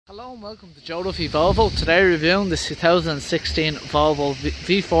Hello and welcome to Joe Duffy Volvo. Today reviewing this 2016 Volvo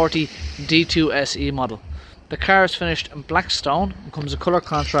V40 D2 SE model. The car is finished in black stone and comes with colour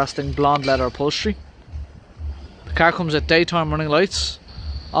contrasting blonde leather upholstery. The car comes with daytime running lights,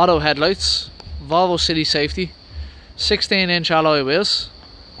 auto headlights, Volvo City Safety, 16-inch alloy wheels,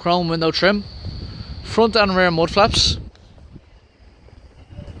 chrome window trim, front and rear mud flaps.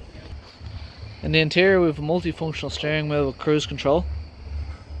 In the interior we have a multifunctional steering wheel with cruise control,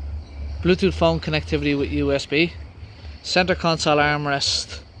 Bluetooth phone connectivity with USB, centre console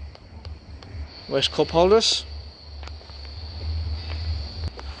armrest with cup holders.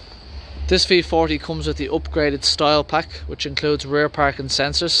 This V40 comes with the upgraded style pack, which includes rear parking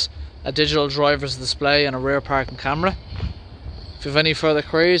sensors, a digital driver's display and a rear parking camera. If you have any further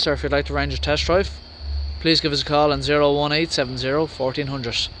queries or if you'd like to arrange a test drive, please give us a call on 01870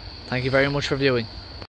 1400. Thank you very much for viewing.